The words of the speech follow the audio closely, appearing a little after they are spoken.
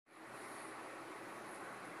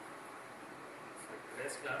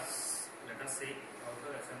today's class, let us see how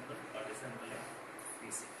to assemble or disassemble a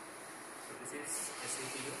PC. So this is a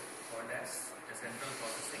CPU called as a central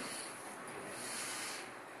processing unit.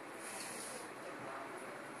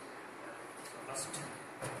 So first,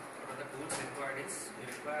 what are the tools required is you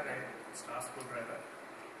require a star screwdriver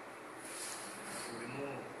to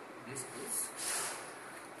remove these screws.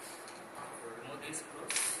 To remove these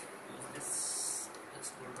screws, use this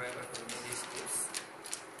screwdriver to remove these screws.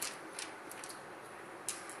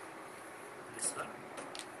 This one.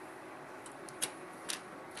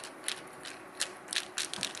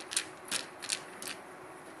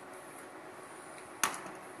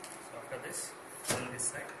 So after this, on this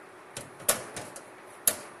side.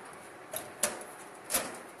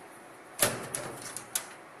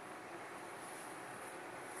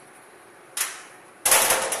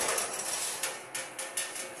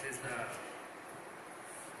 This is the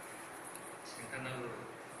internal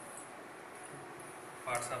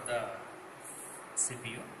parts of the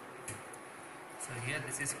CPU. So here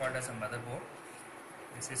this is called as a motherboard,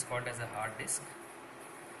 this is called as a hard disk,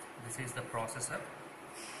 this is the processor,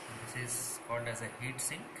 this is called as a heat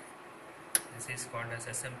sink, this is called as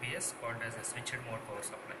SMPS, called as a switched mode power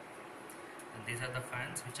supply, and these are the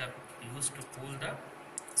fans which are used to cool the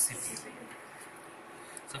CPU.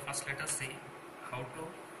 So first let us see how to,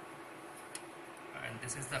 and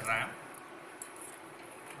this is the RAM,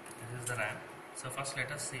 this is the RAM. So first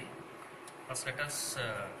let us see,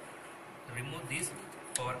 remove these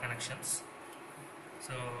power connections.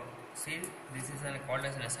 So see, this is called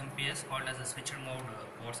as an SMPS, called as a switched mode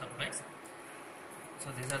power supply. So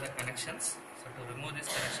these are the connections. So to remove these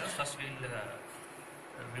connections, first we will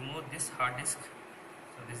remove this hard disk.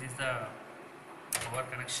 So this is the power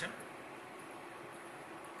connection,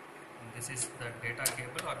 and this is the data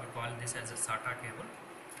cable, or we call this as a SATA cable,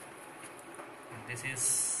 and this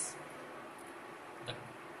is the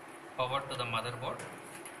power to the motherboard,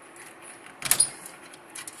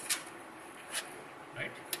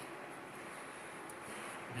 right?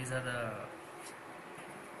 These are the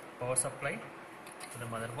power supply to the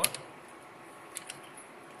motherboard.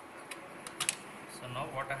 So now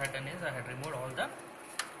what I had done is I had removed all the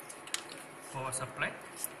power supply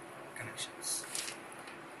connections.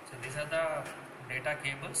 So these are the data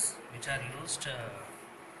cables which are used to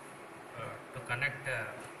connect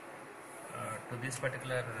to this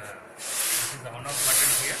particular, this is the on off button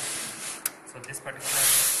here. So this particular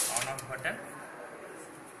on off button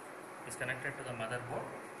is connected to the motherboard.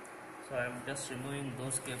 So I am just removing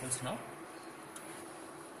those cables now.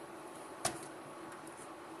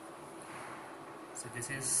 So this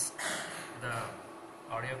is the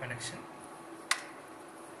audio connection.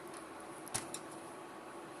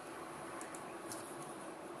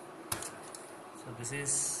 So this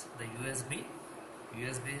is the USB.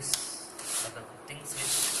 USBs are the things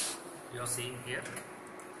which you are seeing here.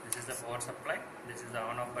 This is the power supply, this is the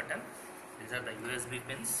on off button, these are the USB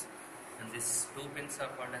pins, and these two pins are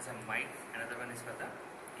called as a mic, another one is for the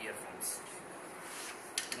earphones.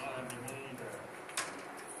 Now I am removing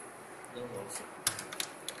those also.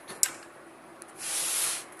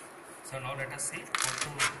 So now let us see how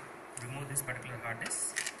to remove this particular hard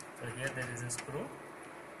disk. So here there is a screw.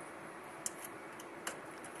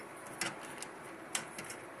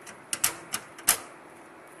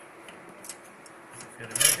 If you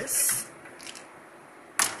remove this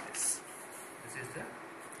is the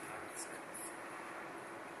hard disk.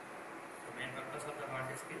 The main purpose of the hard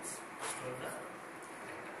disk is to store the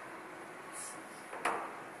data.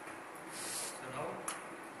 So now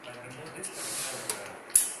I remove this particular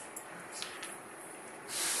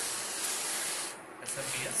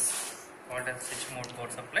SMPS, called as switch mode power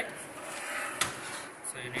supply.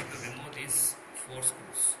 So you need to remove these 4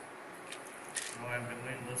 screws. Now I am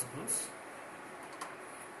removing those screws.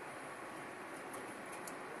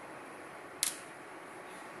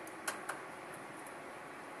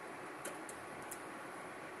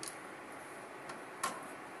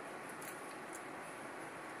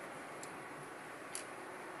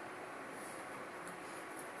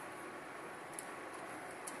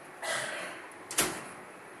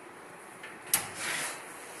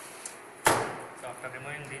 After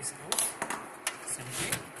removing these screws, simply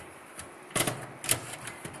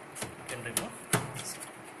you can remove this.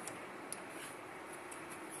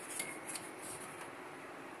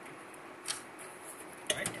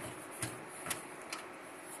 Right.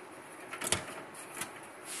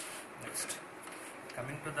 Next,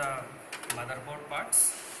 coming to the motherboard parts,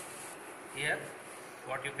 here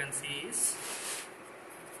what you can see is,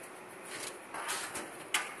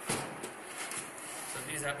 so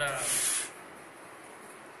these are the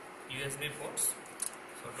USB ports.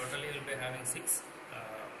 So totally we will be having 6.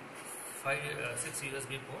 6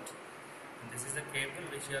 USB ports. And this is the cable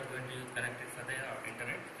which you are going to use connected for the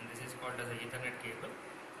internet, and this is called as a Ethernet cable,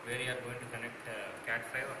 where you are going to connect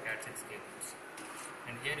Cat5 or Cat6 cables.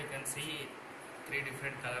 And here you can see 3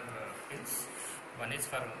 different color pins. One is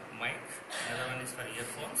for mic, another one is for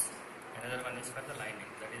earphones, another one is for the line in.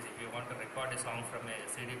 That is, if you want to record a song from a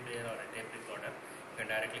CD player or a tape recorder, you can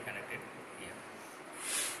directly connect it here.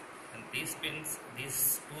 And these pins,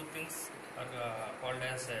 these 2 things are called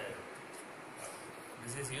as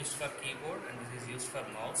this is used for keyboard and this is used for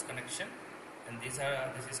mouse connection, and this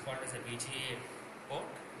is called as a VGA port.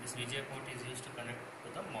 This VGA port is used to connect to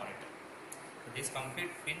the monitor. So these complete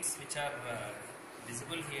pins which are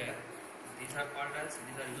visible here, these are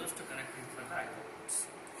used to connect it for the I/O ports.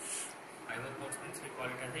 I/O ports means we call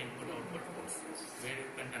it as the input-output ports, where you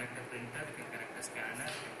can connect a printer, you can connect a scanner,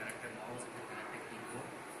 you can connect a mouse, you can connect a keyboard.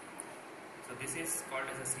 So this is called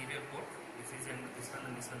as a serial port. This is and this one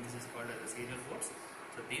and this one. This is called as a serial ports.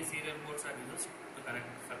 So these serial ports are used to connect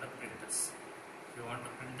for the printers. If you want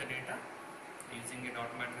to print the data using an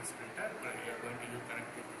automatic printer, you are going to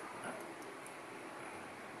connect it with the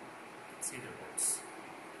serial ports.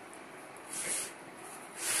 Okay.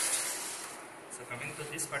 So coming to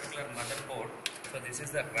this particular motherboard, so this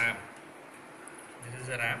is the RAM. This is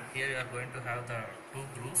the RAM. Here you are going to have the 2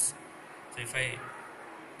 grooves. So if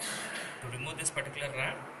to remove this particular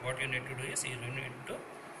RAM, what you need to do is you need to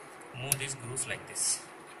move these grooves like this.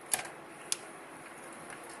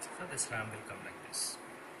 So this RAM will come like this.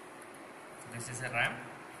 So this is a RAM.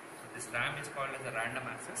 So this RAM is called as a random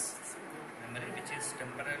access memory, which is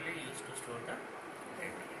temporarily used to store the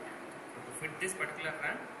data. So to fit this particular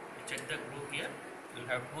RAM, you check the groove here. You will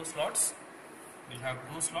have 2 slots.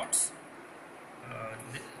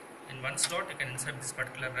 In one slot you can insert this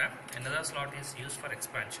particular RAM. Another slot is used for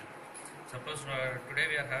expansion. Suppose today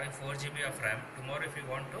we are having 4 GB of RAM. Tomorrow if you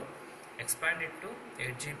want to expand it to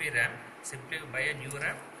 8 GB RAM, simply buy a new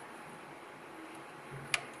RAM.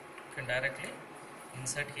 You can directly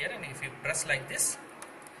insert here, and if you press like this,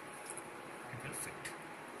 it will fit.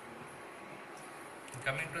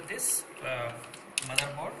 Coming to this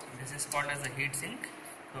motherboard, this is called as a heat sink.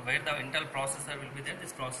 So where the Intel processor will be there,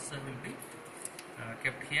 this processor will be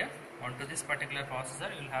kept here. Onto this particular processor,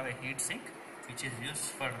 you will have a heat sink which is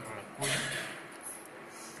used for cooling.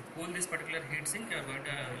 To cool this particular heat sink, you are going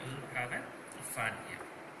to have a fan here.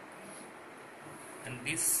 And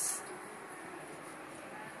this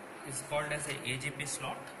is called as a AGP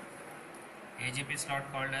slot. AGP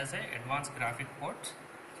slot called as a advanced graphic port.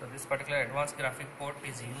 So this particular advanced graphic port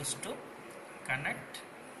is used to connect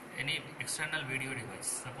any external video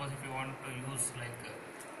device. Suppose if you want to use like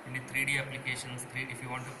any 3D applications, if you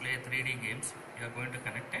want to play 3D games, you are going to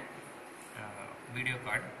connect a video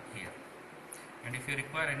card here. And if you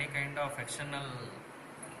require any kind of external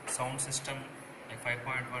sound system like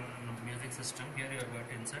 5.1 music system, here you are going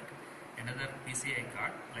to insert another PCI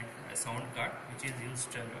card, like a sound card, which is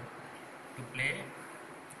used to play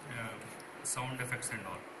sound effects and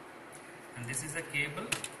all. And this is a cable.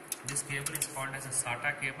 This cable is called as a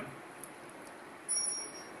SATA cable.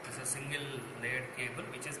 It's a single layered cable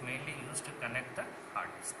which is mainly used to connect the hard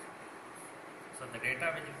disk. So the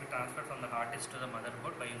data will be transferred from the hard disk to the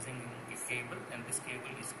motherboard by using this cable, and this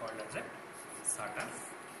cable is called as a SATA